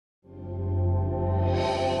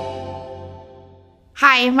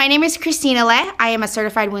Hi, my name is Christina. I am a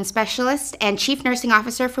certified wound specialist and chief nursing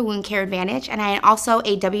officer for Wound Care Advantage, and I am also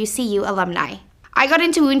a WCU alumni. I got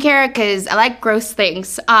into wound care because I like gross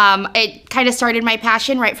things. It kind of started my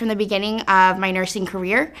passion right from the beginning of my nursing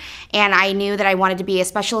career, and I knew that I wanted to be a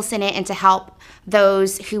specialist in it and to help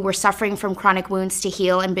those who were suffering from chronic wounds to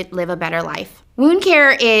heal and live a better life. Wound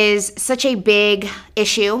care is such a big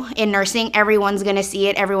issue in nursing. Everyone's gonna see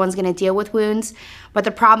it, everyone's gonna deal with wounds, but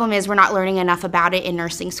the problem is we're not learning enough about it in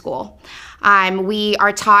nursing school. We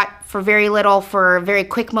are taught for very little, for a very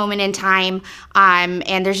quick moment in time,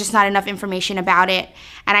 and there's just not enough information about it.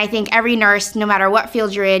 And I think every nurse, no matter what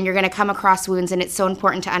field you're in, you're gonna come across wounds, and it's so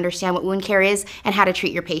important to understand what wound care is and how to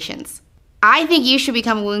treat your patients. I think you should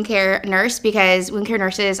become a wound care nurse because wound care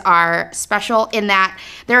nurses are special in that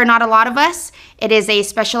there are not a lot of us. It is a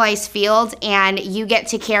specialized field, and you get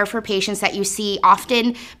to care for patients that you see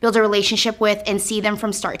often, build a relationship with, and see them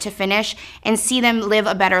from start to finish, and see them live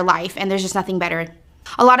a better life, and there's just nothing better.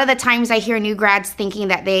 A lot of the times I hear new grads thinking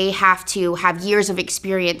that they have to have years of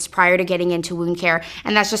experience prior to getting into wound care,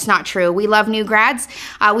 and that's just not true. We love new grads.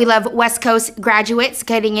 We love West Coast graduates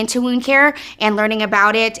getting into wound care and learning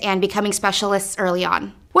about it and becoming specialists early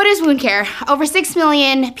on. What is wound care? Over 6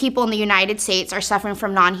 million people in the United States are suffering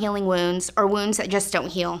from non-healing wounds or wounds that just don't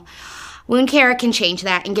heal. Wound care can change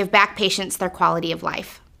that and give back patients their quality of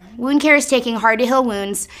life. Wound care is taking hard-to-heal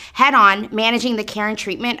wounds head-on, managing the care and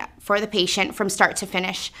treatment for the patient from start to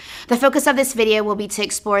finish. The focus of this video will be to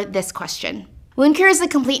explore this question. Wound care is the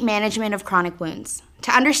complete management of chronic wounds.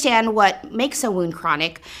 To understand what makes a wound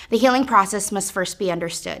chronic, the healing process must first be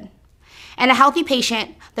understood. In a healthy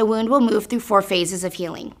patient, the wound will move through 4 phases of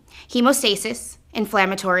healing: hemostasis,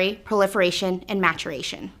 inflammatory, proliferation, and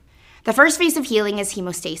maturation. The first phase of healing is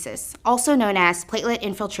hemostasis, also known as platelet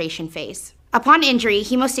infiltration phase. Upon injury,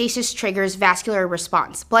 hemostasis triggers vascular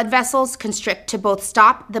response. Blood vessels constrict to both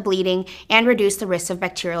stop the bleeding and reduce the risk of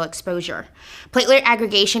bacterial exposure. Platelet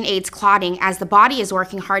aggregation aids clotting as the body is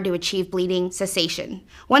working hard to achieve bleeding cessation.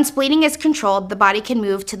 Once bleeding is controlled, the body can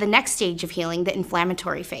move to the next stage of healing, the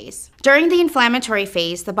inflammatory phase. During the inflammatory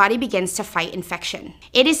phase, the body begins to fight infection.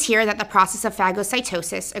 It is here that the process of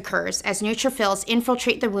phagocytosis occurs as neutrophils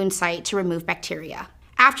infiltrate the wound site to remove bacteria.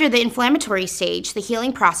 After the inflammatory stage, the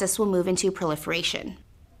healing process will move into proliferation.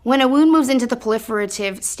 When a wound moves into the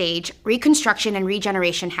proliferative stage, reconstruction and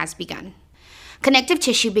regeneration has begun. Connective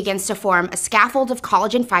tissue begins to form a scaffold of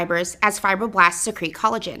collagen fibers as fibroblasts secrete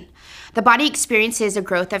collagen. The body experiences a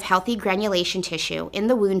growth of healthy granulation tissue in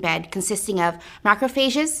the wound bed consisting of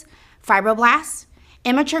macrophages, fibroblasts,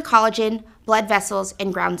 immature collagen, blood vessels,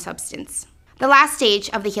 and ground substance. The last stage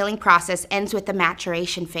of the healing process ends with the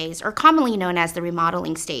maturation phase, or commonly known as the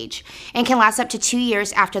remodeling stage, and can last up to 2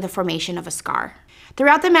 years after the formation of a scar.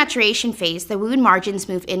 Throughout the maturation phase, the wound margins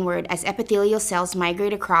move inward as epithelial cells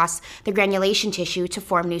migrate across the granulation tissue to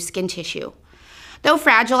form new skin tissue. Though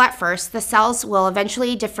fragile at first, the cells will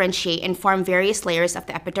eventually differentiate and form various layers of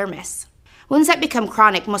the epidermis. Wounds that become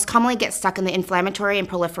chronic most commonly get stuck in the inflammatory and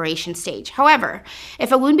proliferation stage. However,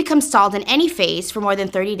 if a wound becomes stalled in any phase for more than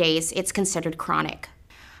 30 days, it's considered chronic.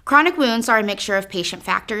 Chronic wounds are a mixture of patient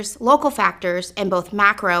factors, local factors, and both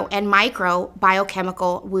macro and micro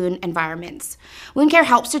biochemical wound environments. Wound care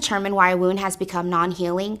helps determine why a wound has become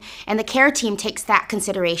non-healing, and the care team takes that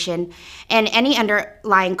consideration and any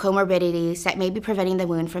underlying comorbidities that may be preventing the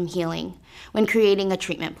wound from healing when creating a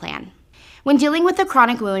treatment plan. When dealing with a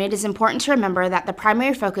chronic wound, it is important to remember that the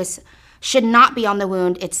primary focus should not be on the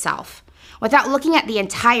wound itself. Without looking at the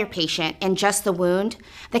entire patient and just the wound,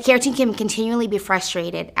 the care team can continually be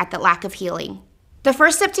frustrated at the lack of healing. The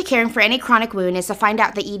first step to caring for any chronic wound is to find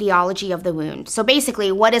out the etiology of the wound. So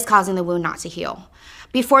basically, what is causing the wound not to heal?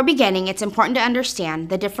 Before beginning, it's important to understand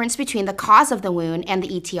the difference between the cause of the wound and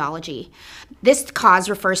the etiology. This cause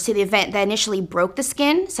refers to the event that initially broke the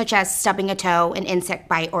skin, such as stubbing a toe, an insect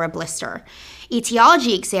bite, or a blister.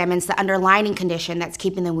 Etiology examines the underlying condition that's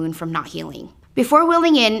keeping the wound from not healing. Before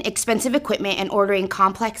wheeling in expensive equipment and ordering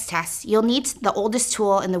complex tests, you'll need the oldest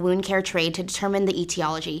tool in the wound care trade to determine the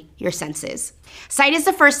etiology, your senses. Sight is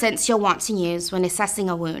the first sense you'll want to use when assessing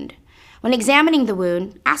a wound. When examining the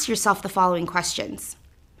wound, ask yourself the following questions.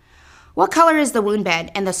 What color is the wound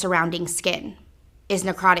bed and the surrounding skin? Is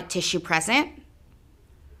necrotic tissue present?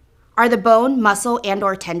 Are the bone, muscle,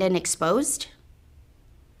 and/or tendon exposed?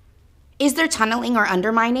 Is there tunneling or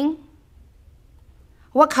undermining?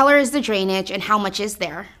 What color is the drainage and how much is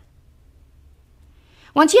there?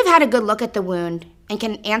 Once you've had a good look at the wound and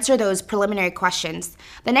can answer those preliminary questions,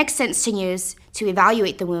 the next sense to use to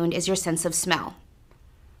evaluate the wound is your sense of smell.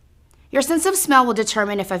 Your sense of smell will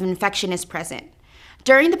determine if an infection is present.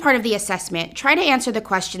 During the part of the assessment, try to answer the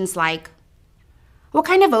questions like, What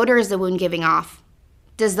kind of odor is the wound giving off?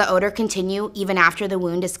 Does the odor continue even after the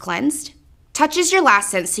wound is cleansed? Touch is your last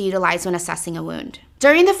sense to utilize when assessing a wound.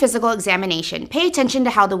 During the physical examination, pay attention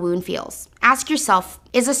to how the wound feels. Ask yourself,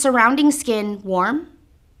 is the surrounding skin warm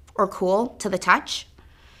or cool to the touch?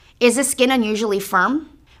 Is the skin unusually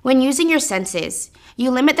firm? When using your senses, you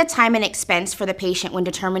limit the time and expense for the patient when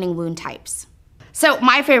determining wound types. So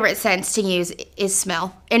my favorite sense to use is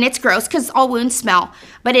smell. And it's gross because all wounds smell,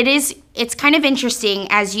 but it's kind of interesting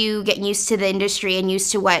as you get used to the industry and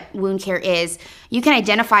used to what wound care is. You can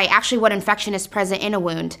identify actually what infection is present in a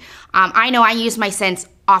wound. I know I use my sense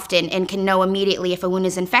often and can know immediately if a wound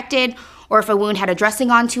is infected or if a wound had a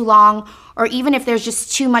dressing on too long, or even if there's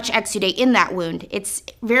just too much exudate in that wound. It's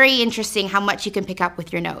very interesting how much you can pick up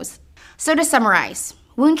with your nose. So to summarize,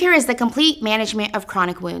 wound care is the complete management of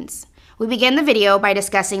chronic wounds. We began the video by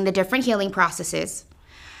discussing the different healing processes,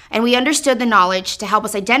 and we understood the knowledge to help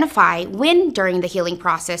us identify when during the healing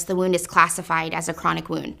process the wound is classified as a chronic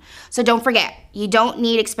wound. So don't forget, you don't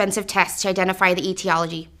need expensive tests to identify the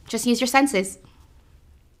etiology. Just use your senses.